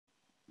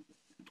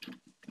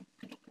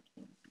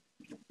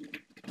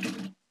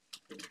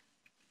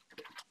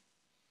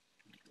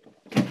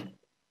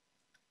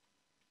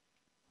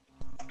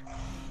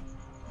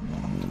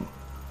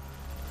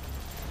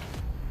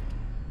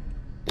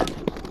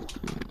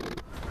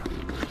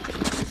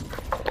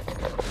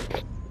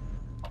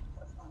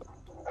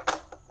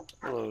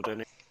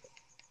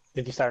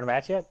Did you start a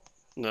match yet?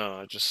 No,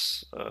 I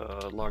just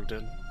logged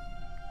in.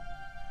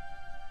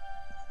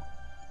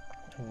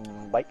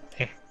 Bye.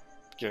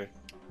 Okay.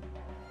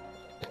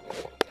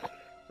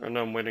 And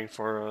I'm waiting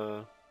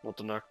for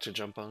Woltenak to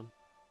jump on.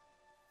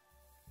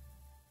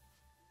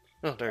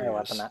 Oh, there Hey, he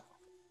weapon is. that.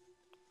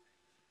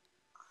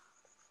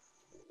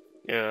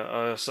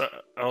 Yeah, so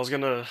I was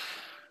gonna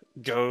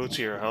go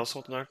to your house,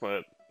 Woltenak,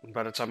 but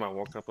by the time I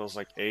woke up, it was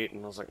like 8,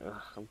 and I was like,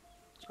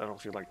 I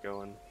don't feel like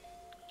going.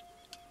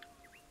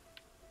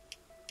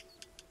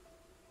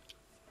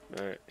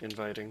 Alright,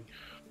 inviting.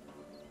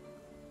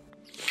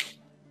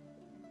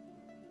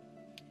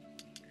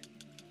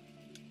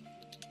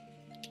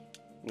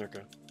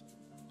 Okay.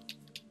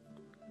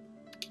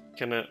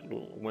 Kenneth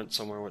went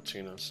somewhere with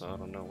Tina, so I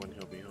don't know when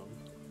he'll be home.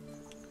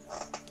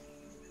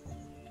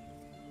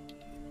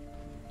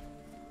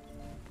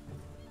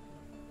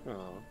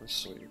 Oh, that's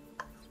sweet.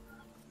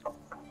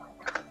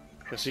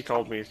 Because he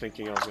called me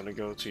thinking I was gonna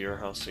go to your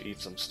house to eat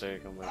some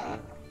steak. I'm like,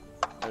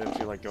 I didn't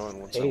feel like going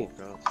once I Hey, woke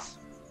up.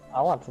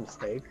 I want some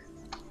steak.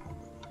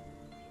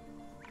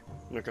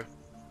 Okay.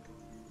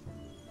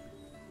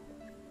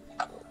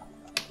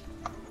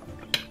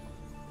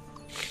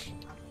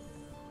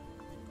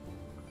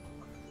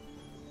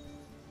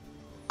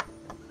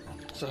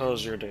 So how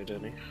was your day,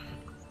 Denny?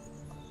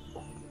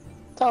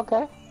 It's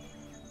okay.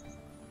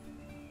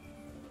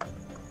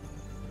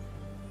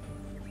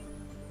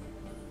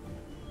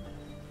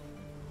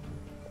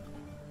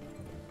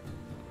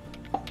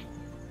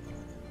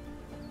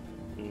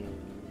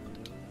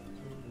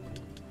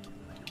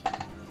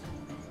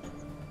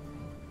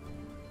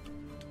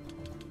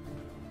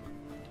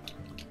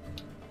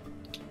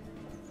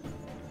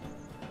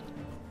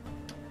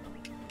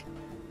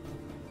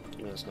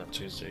 No, it's not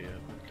Tuesday yet.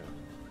 Okay.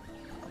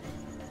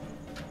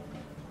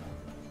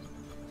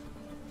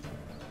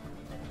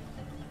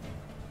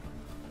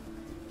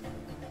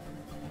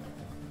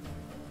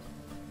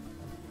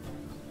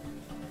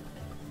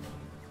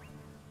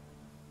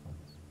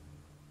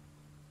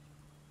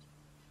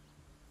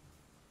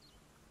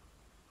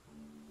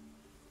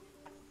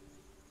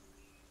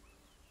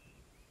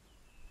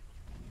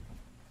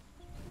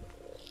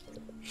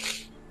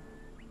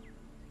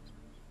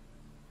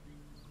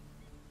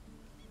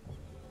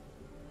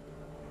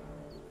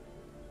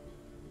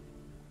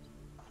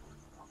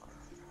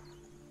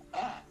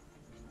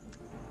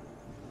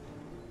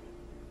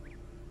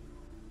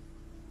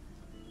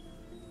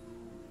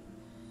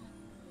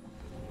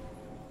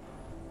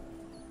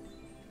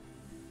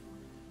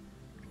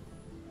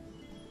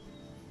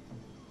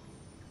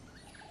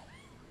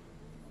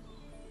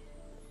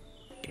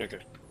 Okay.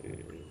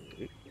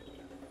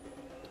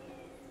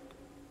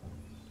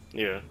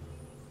 Yeah.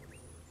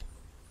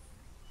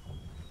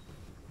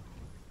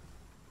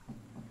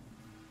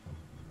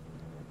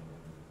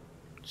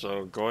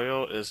 So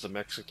Goyo is the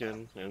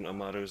Mexican and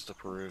Amaru is the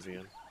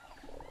Peruvian.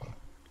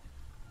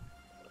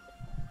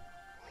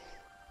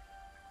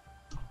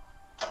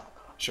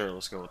 Sure,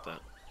 let's go with that.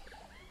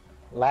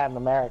 Latin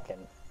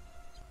American.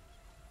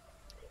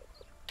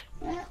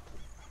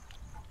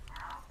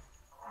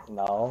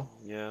 No,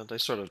 Yeah, they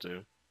sort of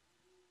do.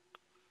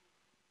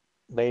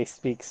 they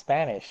speak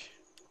Spanish.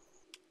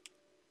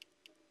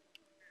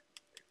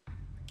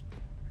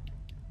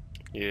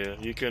 Yeah,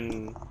 you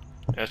can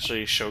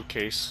actually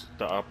showcase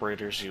the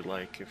operators you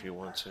like if you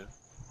want to.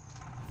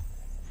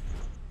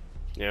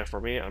 Yeah, for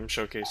me, I'm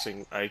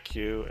showcasing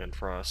IQ and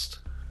Frost.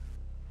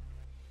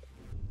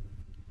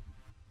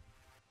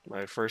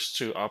 My first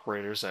 2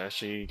 operators I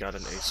actually got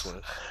an ace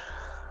with.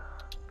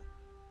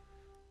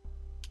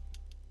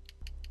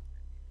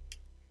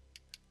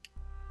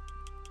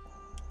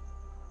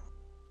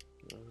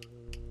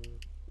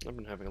 I've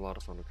been having a lot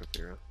of fun with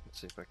Kafira. Let's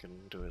see if I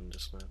can do it in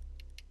this map.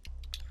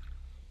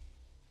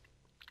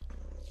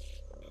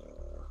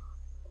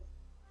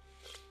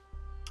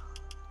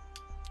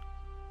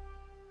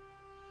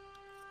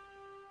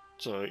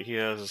 So he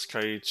has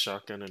Kaid's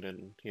shotgun and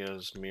then he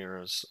has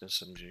Mira's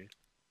SMG.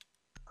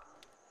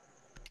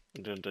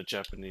 And then the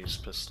Japanese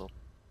pistol.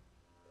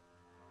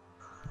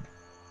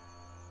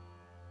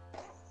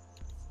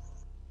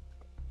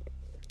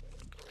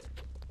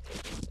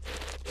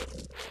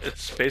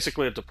 It's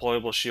basically a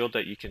deployable shield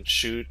that you can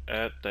shoot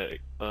at that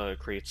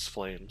creates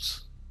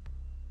flames.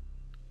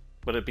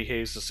 But it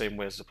behaves the same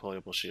way as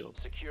deployable shield.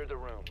 Secure the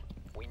room.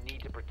 We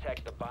need to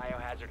protect the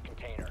biohazard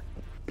container.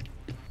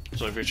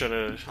 So if you're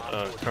trying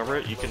to cover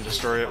it, you can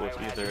destroy it with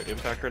either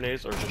impact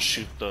grenades or just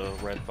shoot the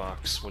red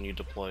box when you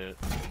deploy it.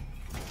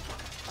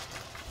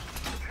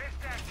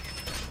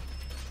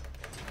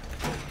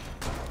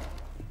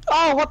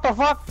 Oh, what the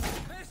fuck?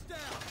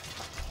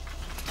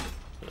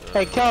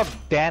 Hey, kill him.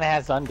 Dan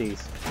has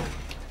undies.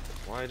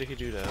 Why did he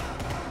do that?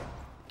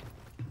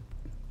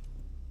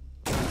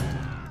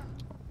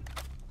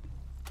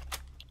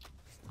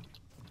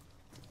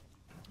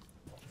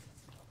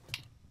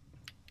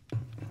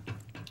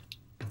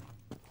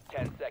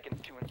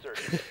 Seconds to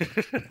insertion.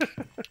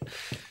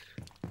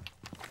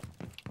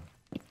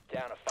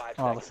 Down to 5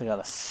 Oh, seconds. listen,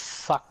 gotta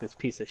suck this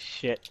piece of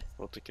shit.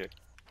 What the kick?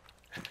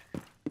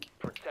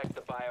 Protect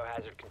the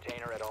biohazard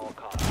container at all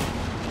costs.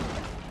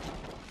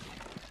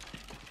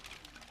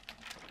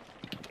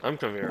 I'm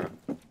Kavira.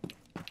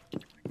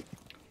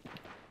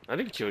 I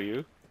didn't kill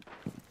you.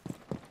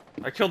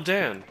 I killed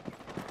Dan.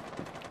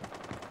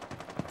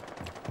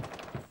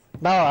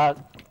 No,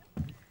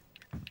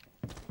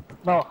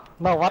 no,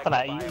 what the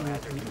not?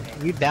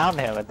 You downed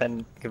him and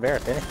then Kavera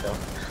finished him.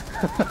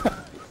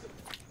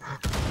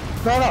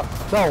 no,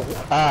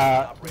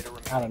 I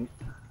don't.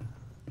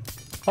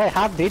 Wait,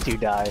 how did you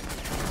die?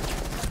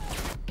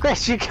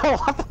 Chris, you killed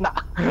what the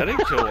not? I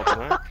didn't kill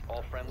Watanabe.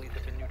 All friendlies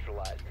have been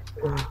neutralized.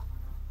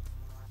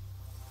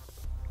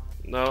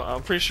 No,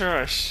 I'm pretty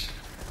sure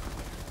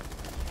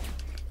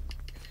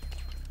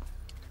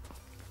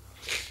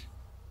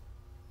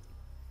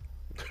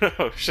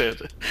Oh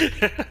shit.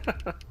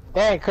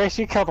 Hey, Chris,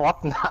 you killed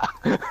what the not?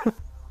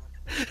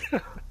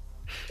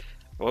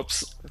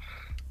 Whoops.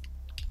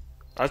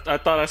 I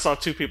thought I saw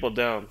 2 people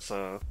down,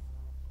 so...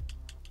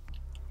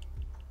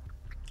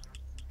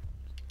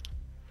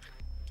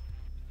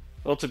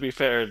 Well, to be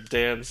fair,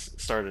 Dan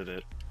started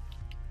it.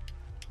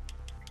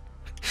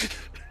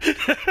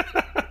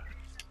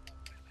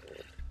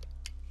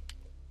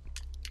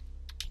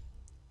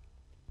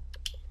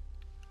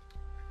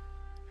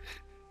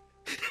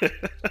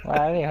 Well,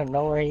 I don't even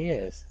know where he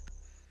is.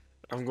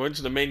 I'm going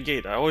to the main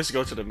gate. I always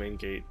go to the main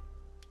gate.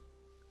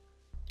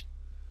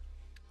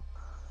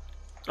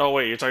 Oh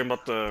wait, you're talking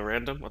about the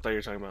random? I thought you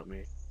were talking about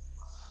me.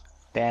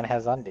 Dan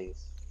has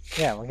undies.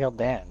 Yeah, we killed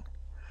Dan.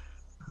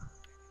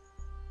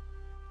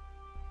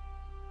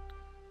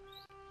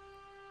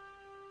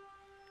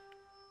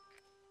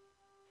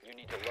 You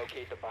need to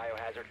locate the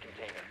biohazard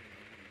container.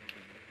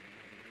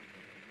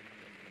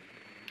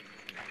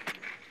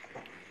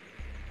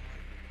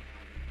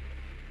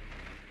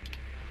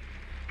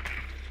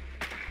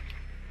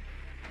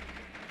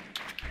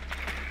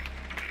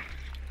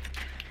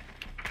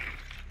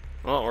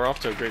 Well, we're off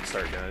to a great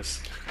start,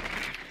 guys.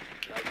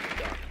 Nicely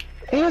done.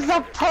 He was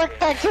the prick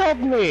that killed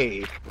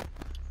me!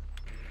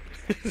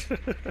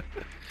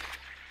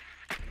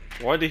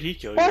 Why did he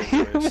kill you What do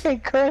you anyways? mean,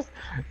 Chris?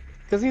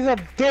 Because he's a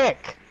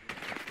dick!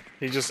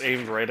 He just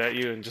aimed right at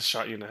you and just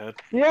shot you in the head.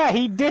 Yeah,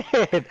 he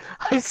did!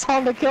 I saw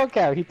the kill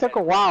cam. He took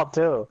a while,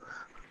 too.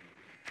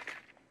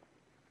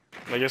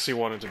 I guess he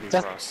wanted to be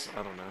Just- Frost.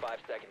 I don't know. 5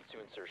 seconds to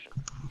insertion.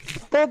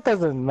 That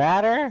doesn't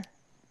matter.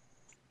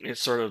 It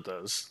sort of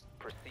does.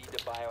 Proceed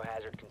to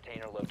biohazard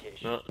container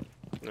location.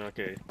 No,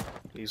 okay.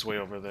 He's way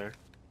over there.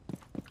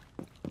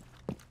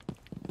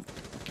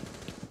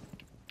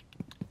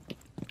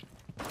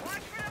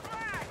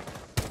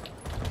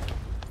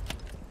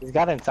 He's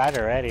got inside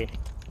already.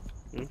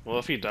 Hmm? Well,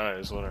 if he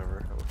dies,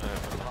 whatever. I don't care.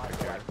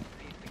 Hostile.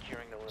 Cease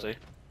securing the room. See?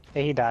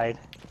 Hey, he died.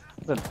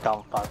 The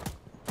dumb fuck.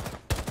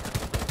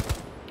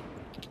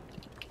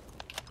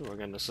 Ooh, I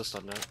got an assist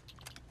on that.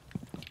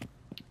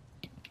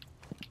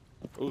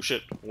 Oh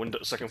shit! Window,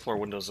 second floor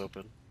windows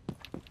open.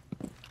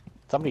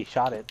 Somebody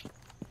shot it.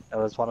 It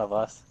was one of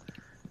us.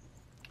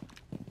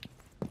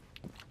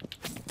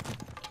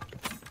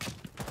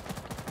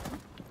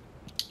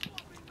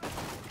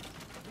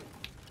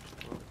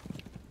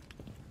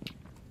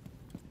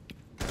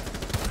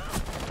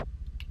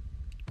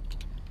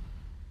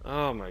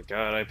 Oh my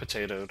god, I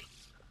potatoed.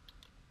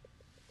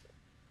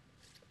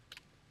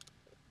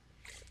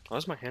 Why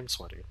is my hand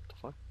sweaty? What the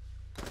fuck?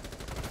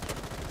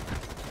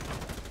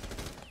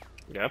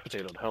 Yeah, I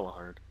potatoed hella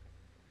hard.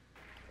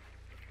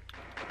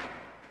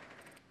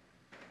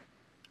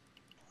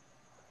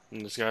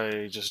 And this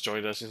guy just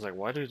joined us. He's like,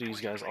 why do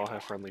these guys all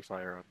have friendly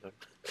fire on them?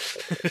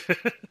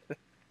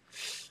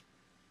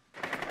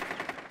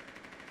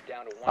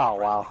 Down to one. Oh,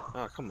 friendly. wow.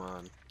 Oh, come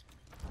on.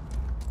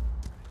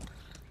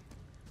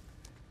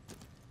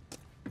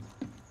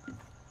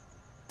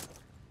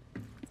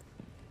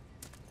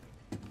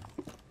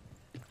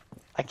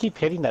 I keep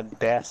hitting that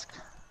desk.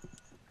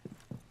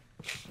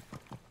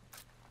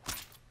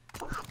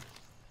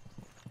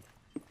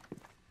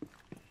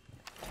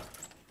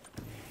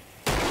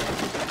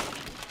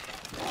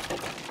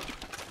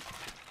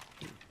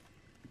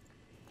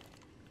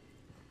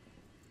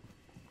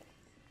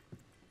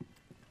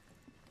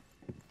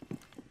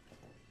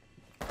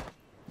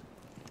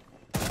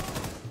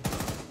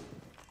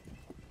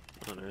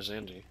 Oh, there's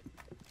Andy.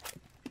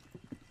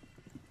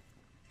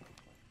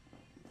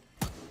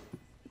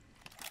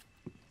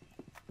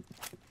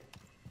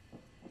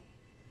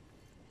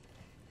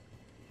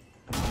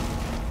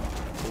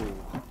 Ooh.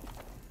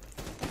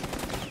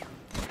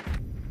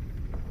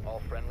 All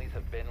friendlies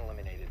have been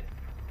eliminated.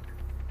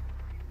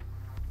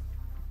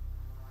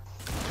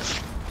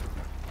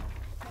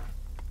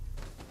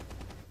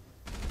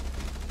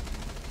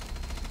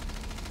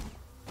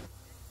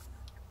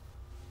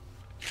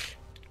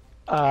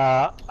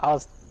 I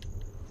was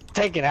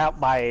taken out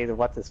by the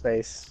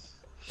what's-his-face.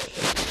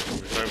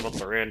 Sorry about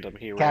the random.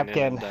 He ran in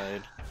Captain. and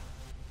died.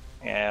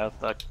 Yeah, it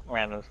was a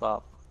random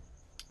swap.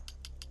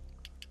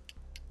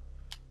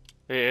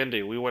 Hey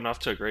Andy, we went off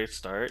to a great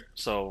start.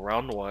 So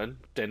round 1,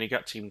 Danny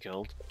got team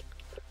killed.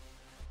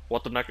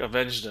 What the Nuck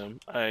avenged him.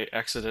 I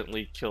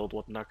accidentally killed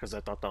What the Nuck because I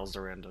thought that was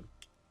the random.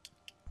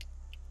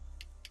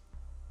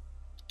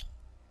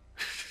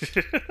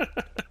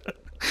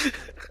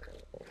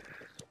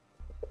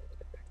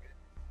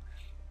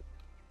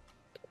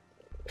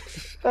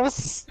 That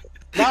was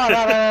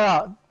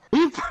no.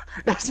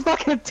 It's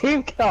fucking a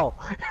team kill.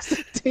 It's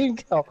a team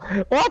kill.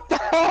 What the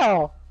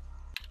hell?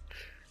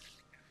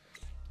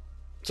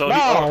 So No,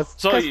 he, oh,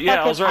 it's so 'cause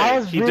yeah, I was fucking- right. I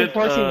was He did.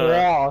 reinforcing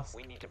walls.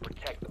 We need to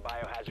protect the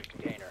biohazard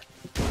container.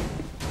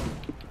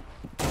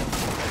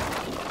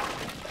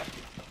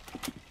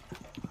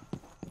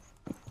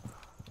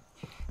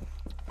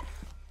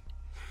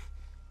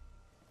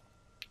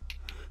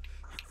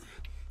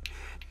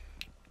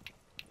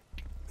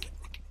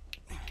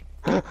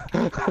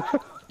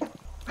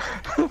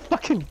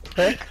 Fucking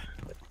prick.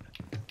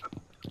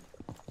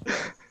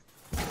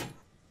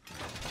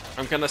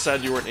 I'm kind of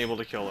sad you weren't able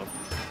to kill him.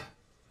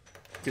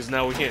 Because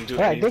now we can't do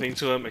Yeah, I did. anything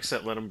to him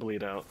except let him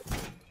bleed out.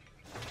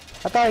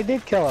 I thought I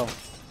did kill him.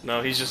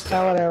 No, he's just Oh,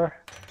 down. whatever.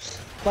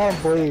 Let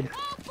him bleed.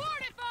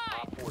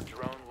 Op 4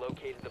 drone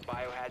located the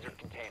biohazard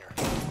container.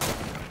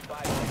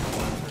 5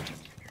 seconds.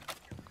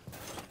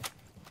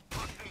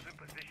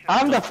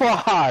 I'm the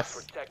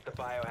boss. Protect the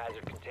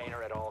biohazard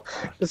container at all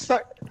costs. It's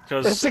the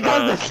Because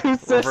new reverse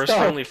system.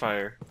 friendly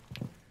fire.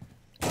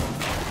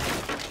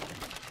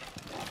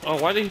 Oh,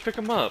 why did he pick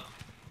him up?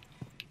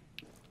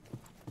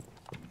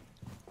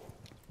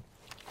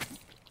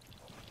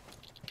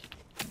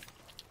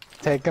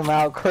 Take him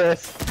out,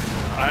 Chris.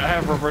 I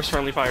have reverse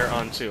friendly fire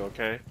on too,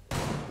 okay?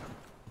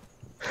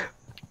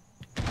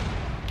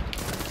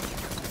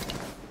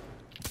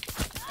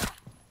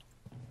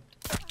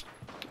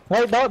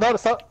 Wait, no,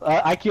 so,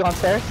 IQ on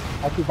stairs.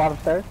 IQ bottom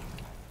stairs.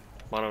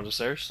 Bottom of the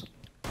stairs.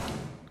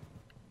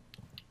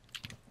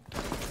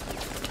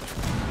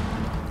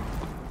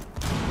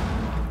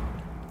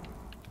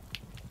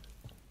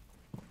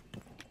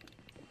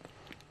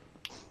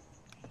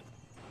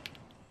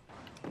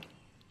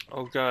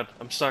 Oh god,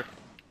 I'm stuck.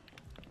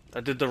 I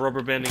did the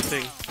rubber banding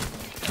thing.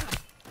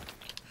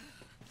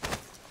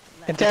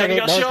 Interrogate,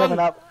 got no shot. coming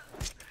up.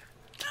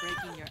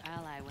 Breaking your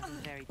ally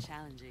wasn't very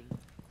challenging,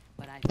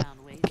 but I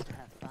found ways to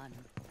have fun.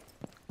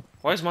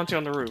 Why is Monty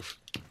on the roof?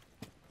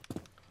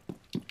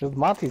 Because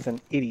Monty's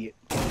an idiot.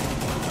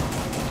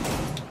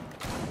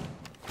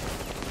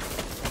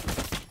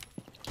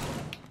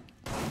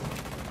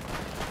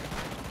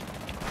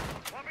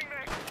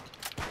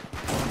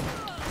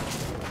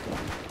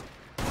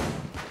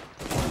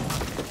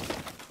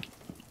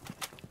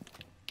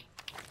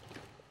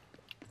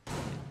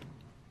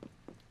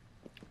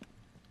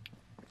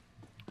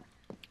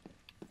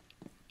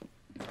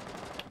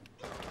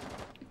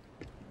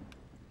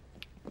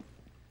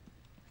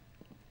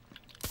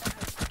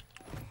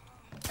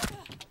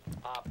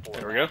 Op 4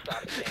 There we go.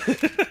 stop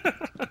standing.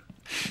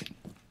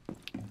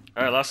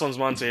 Alright, last one's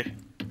Monty.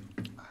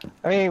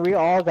 I mean, we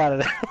all got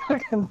it.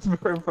 Fucking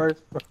reverse.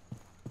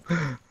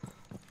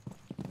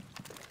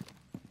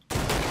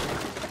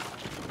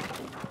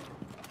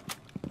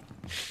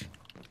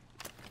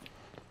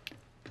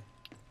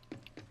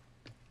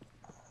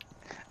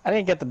 I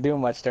didn't get to do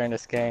much during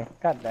this game.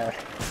 God damn it.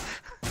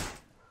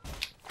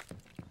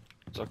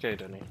 It's okay,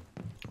 Denny.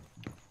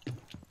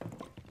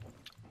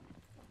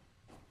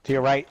 To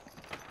your right.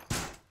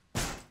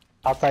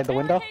 Outside the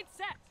window.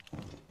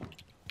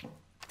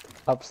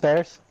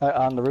 Upstairs.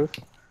 On the roof.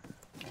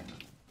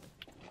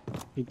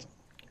 He's-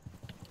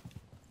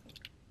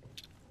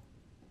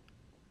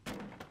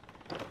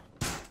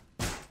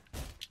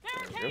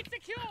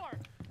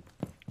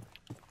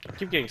 I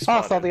keep getting Oh,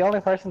 spotted. so the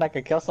only person that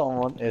could kill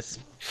someone is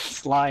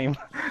Slime.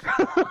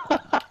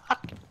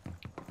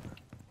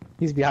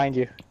 He's behind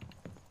you.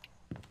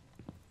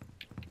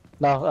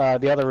 No,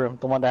 the other room.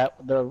 The one that,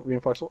 the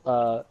reinforced,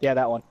 yeah,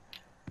 that one.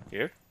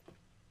 Here?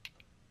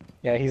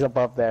 Yeah, he's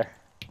above there.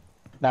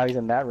 Now he's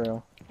in that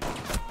room.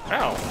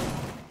 Ow!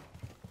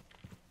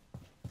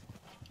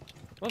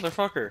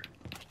 Motherfucker.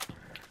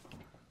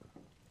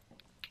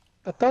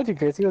 I told you,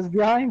 Chris, he was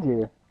behind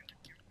you.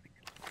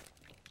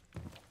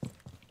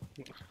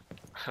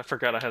 I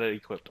forgot I had it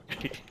equipped.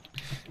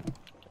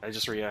 I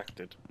just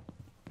reacted.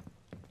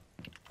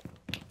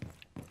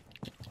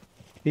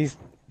 He's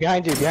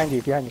behind you, behind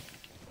you, behind you.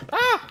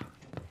 Ah!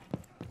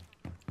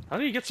 How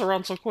do you get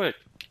around so quick?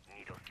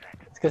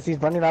 It's because he's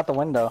running out the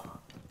window.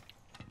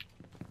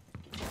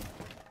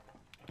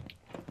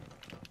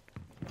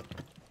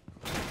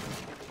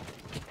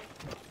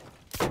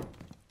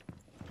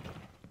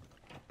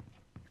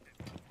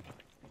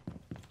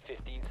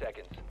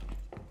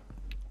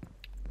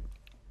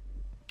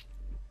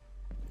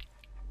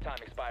 Time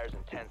expires in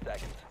 10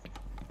 seconds.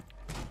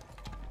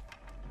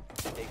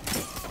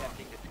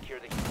 Attempting to secure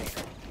the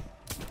container.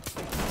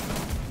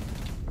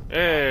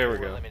 There we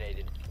go.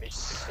 Eliminated. Mission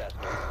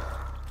successful.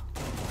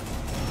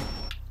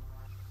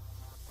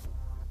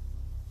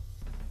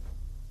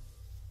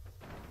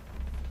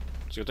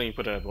 It's a good thing you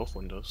put it at both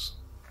windows.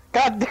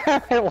 God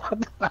damn it, what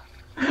the...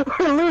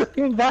 We're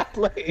losing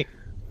badly.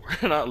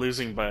 We're not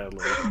losing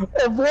badly.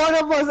 If one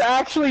of us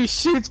actually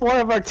shoots one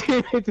of our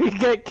teammates, we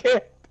get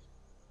kicked.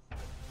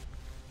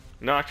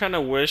 No, I kind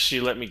of wish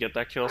you let me get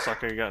that kill so I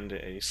could have gotten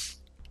the ace.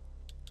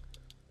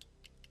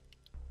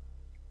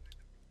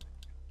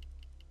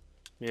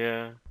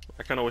 Yeah,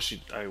 I kind of wish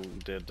I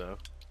did though.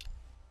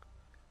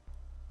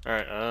 All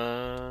right,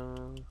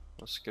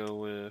 let's go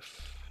with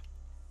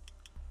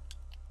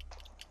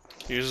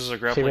uses a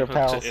grappling hook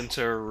repels. to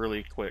enter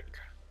really quick.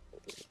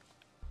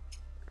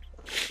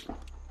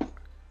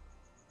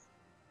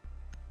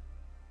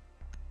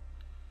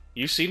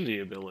 You've seen the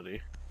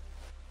ability.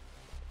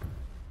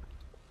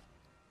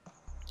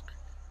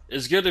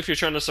 It's good if you're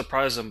trying to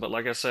surprise them, but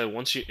like I said,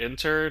 once you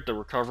enter, the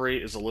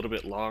recovery is a little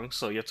bit long,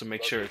 so you have to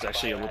make sure it's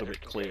actually a little bit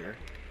clear.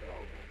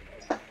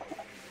 Nicely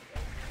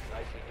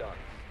done.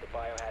 The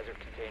biohazard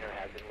container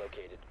has been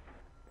located.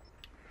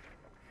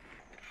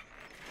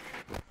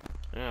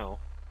 Ow.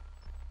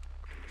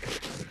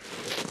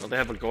 Well, they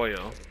have a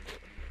Goyo.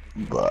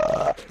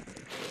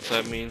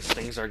 So that means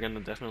things are gonna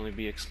definitely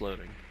be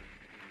exploding.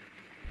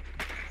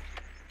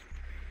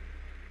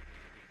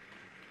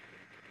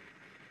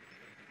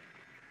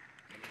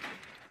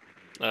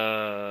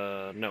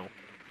 No.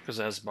 Because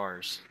it has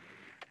bars.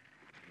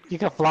 You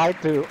can fly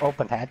through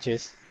open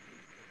hatches.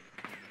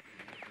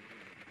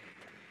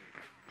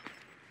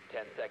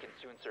 10 seconds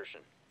to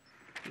insertion.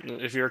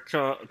 If you're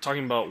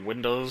talking about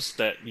windows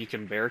that you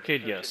can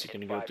barricade, yes, you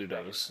can go through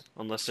those.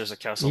 Unless there's a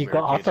castle You can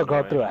barricade also in the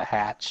go way. through a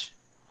hatch.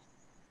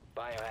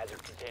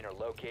 Biohazard container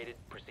located.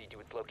 Proceed to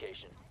its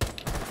location.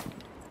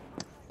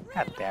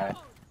 God damn it.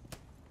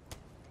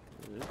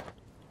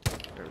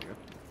 There we go.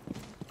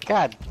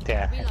 God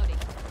damn it. Reloading.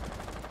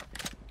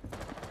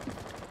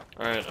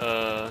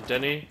 Alright,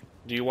 Denny,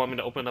 do you want me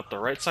to open up the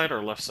right side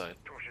or left side?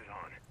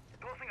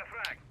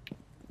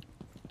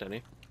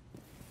 Denny?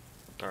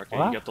 Alright, okay,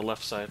 What? you got the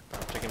left side. I'm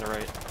taking the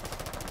right.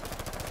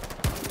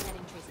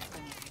 Getting traces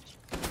from message.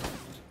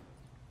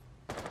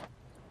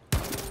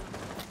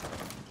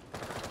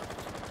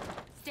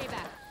 Stay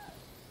back.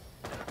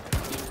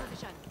 In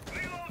position.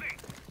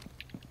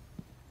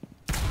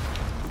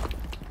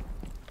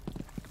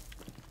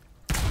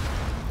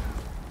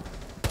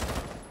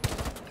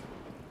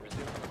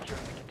 Resume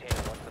securing the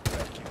container once the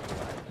threat is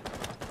neutralized.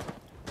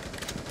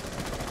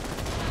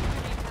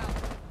 Grenade out.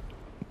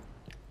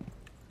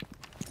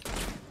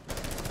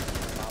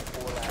 Op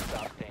 4 last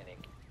stop standing.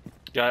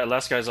 Yeah,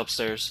 last guy's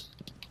upstairs.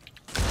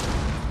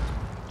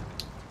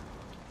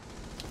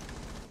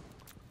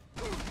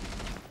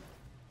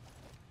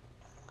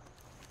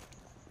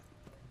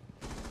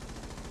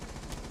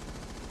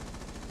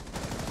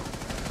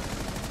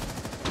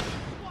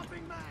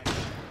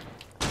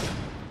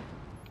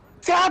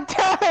 God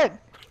damn it!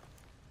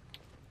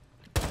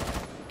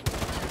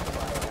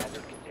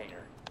 Biohazard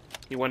container.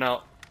 He went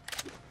out.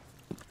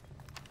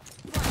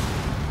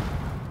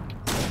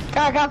 God,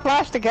 I got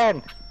flashed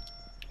again!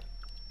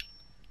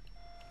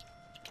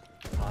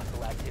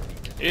 Hostile activity.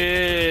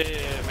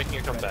 Yeah, making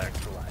a comeback.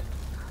 Neutralized.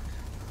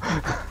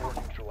 4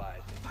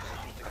 neutralized.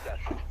 Mission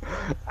successful.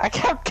 I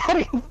kept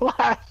getting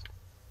flashed!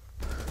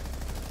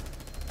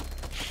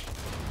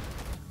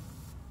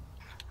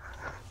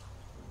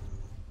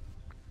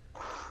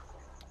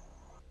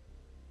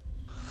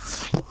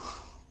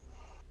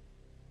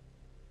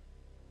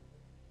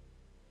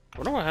 I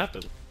wonder what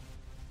happened.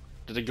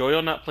 Did the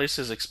Goyo not place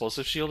his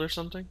explosive shield or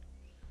something?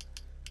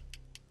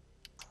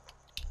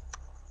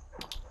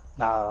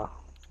 No,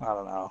 I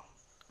don't know.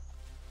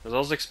 Because I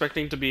was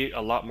expecting to be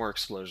a lot more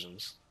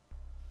explosions.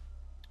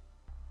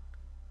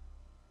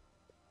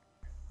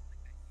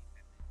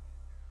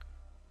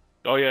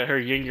 Oh yeah, her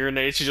yin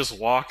grenade, she just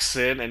walks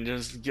in and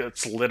just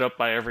gets lit up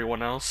by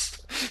everyone else.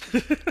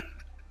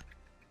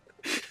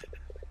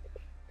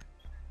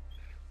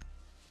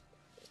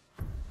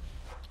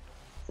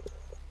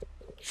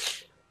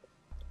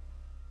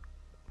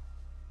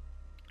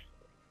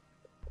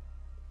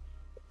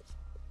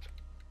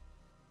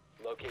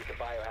 Locate the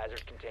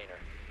biohazard container.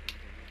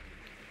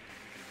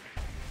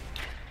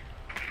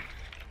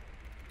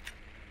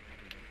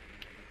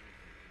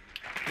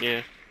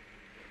 Yeah.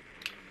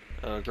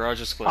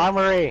 Garage is clear.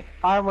 Armory!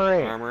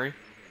 Armory! Armory.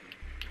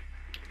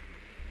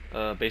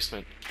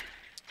 Basement.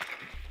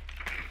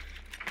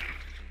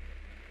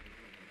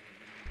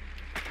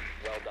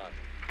 Well done.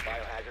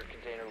 Biohazard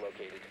container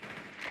located.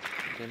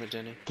 Damn it,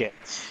 Jenny. Get.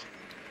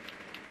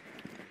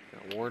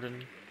 Got a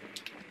Warden.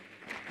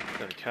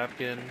 Got a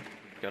Capkin.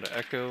 Got an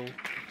Echo.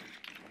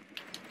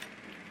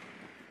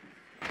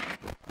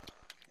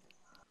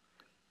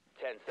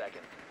 10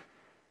 seconds.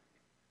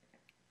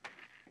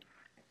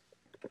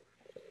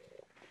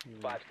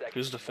 5 seconds.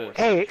 Who's the fifth?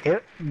 Hey,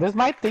 does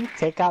my thing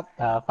take out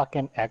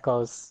fucking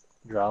Echo's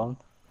drone?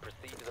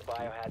 Proceed to the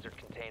biohazard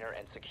container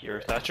and secure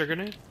Your it. Thatcher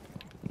grenade?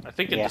 I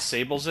think it Yeah.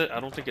 disables it. I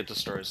don't think it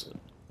destroys it.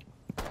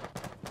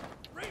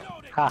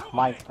 Ha,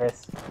 my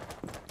fist.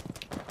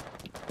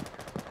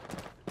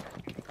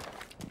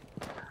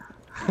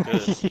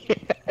 Good.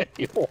 Yeah,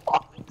 you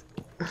walked.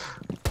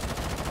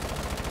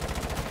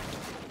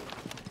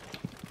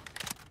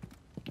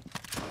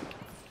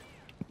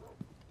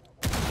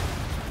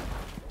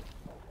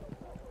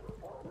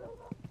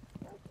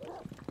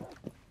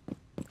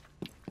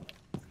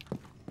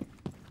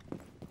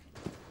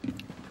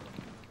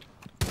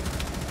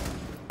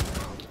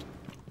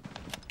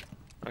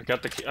 I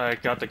got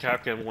the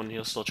Capcom when he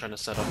was still trying to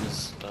set up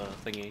his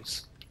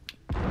thingies.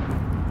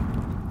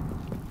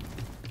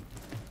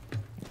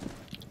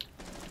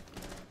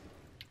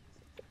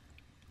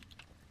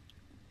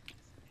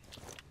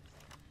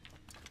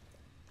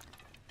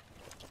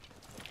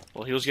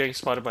 Well, he was getting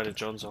spotted by the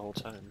drones the whole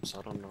time, so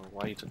I don't know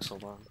why he took so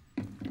long.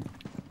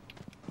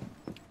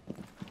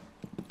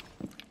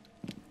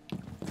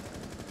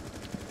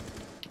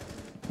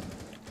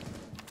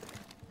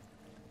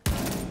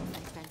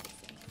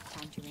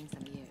 Time to ring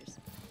some ears.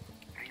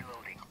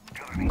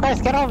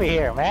 Chris, get over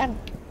here, man.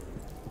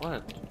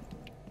 What?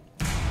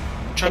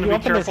 I'm trying you to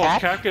be open this careful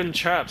of hatch? Capcom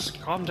traps.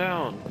 Calm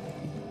down.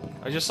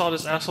 I just saw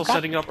this asshole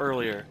setting up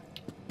earlier.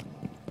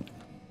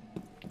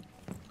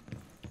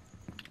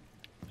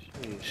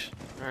 Sheesh.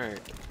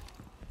 Alright.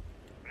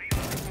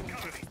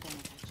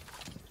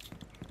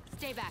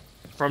 Stay back.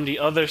 From the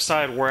other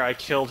side where I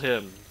killed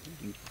him,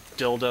 you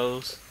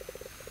dildos.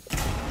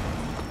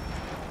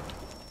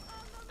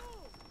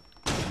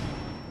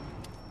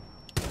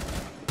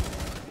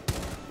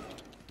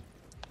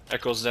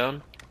 Echoes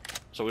down,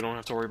 so we don't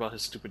have to worry about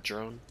his stupid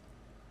drone.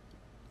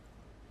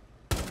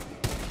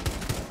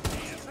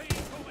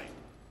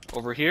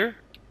 Over here?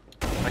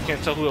 I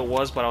can't tell who it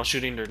was, but I was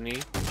shooting their knee.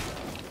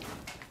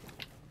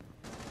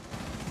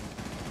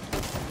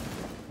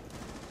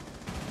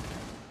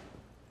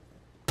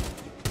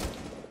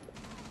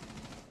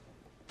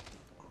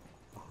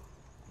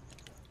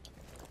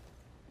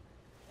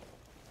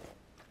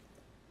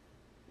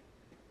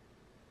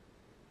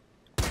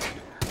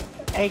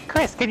 Hey,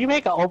 Chris, can you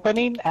make an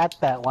opening at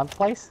that one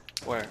place?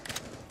 Where?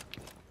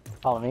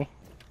 Follow me.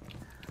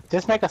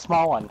 Just make a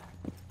small one.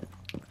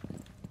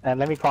 And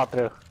let me crawl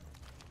through.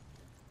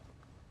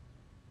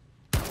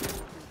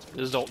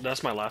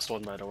 That's my last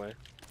one, by the way.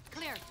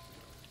 Clear.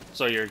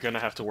 So you're gonna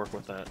have to work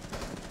with that.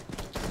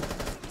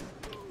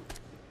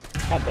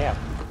 God damn.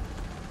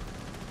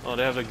 Oh,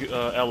 they have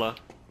a Ella.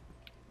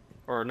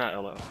 Or not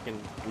Ella,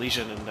 fucking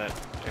Legion in that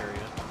area.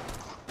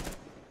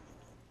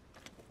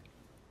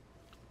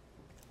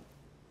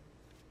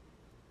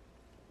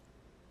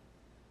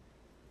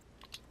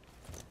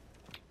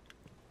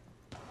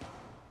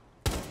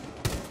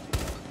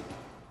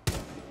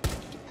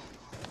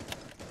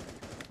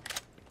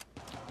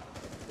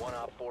 One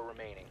op 4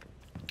 remaining.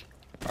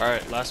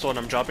 Alright, last one.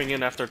 I'm dropping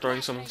in after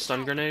throwing some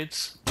stun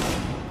grenades.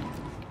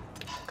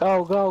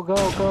 Go, go,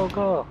 go, go,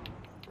 go.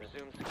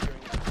 Resume securing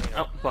the container.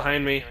 Oh,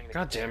 behind me. Securing the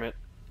God damn container.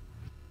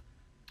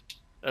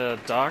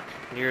 it. Dock,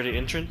 near the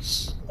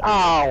entrance.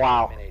 Oh,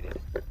 wow. Eliminated.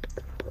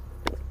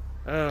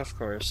 Of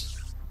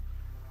course.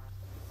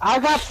 I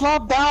got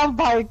slowed down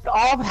by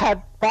all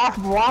that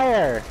barbed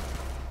wire.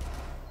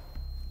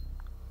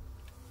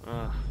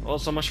 Well,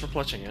 so much for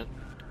clutching it.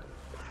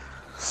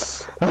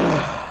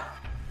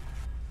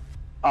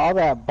 All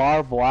that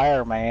barbed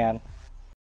wire, man.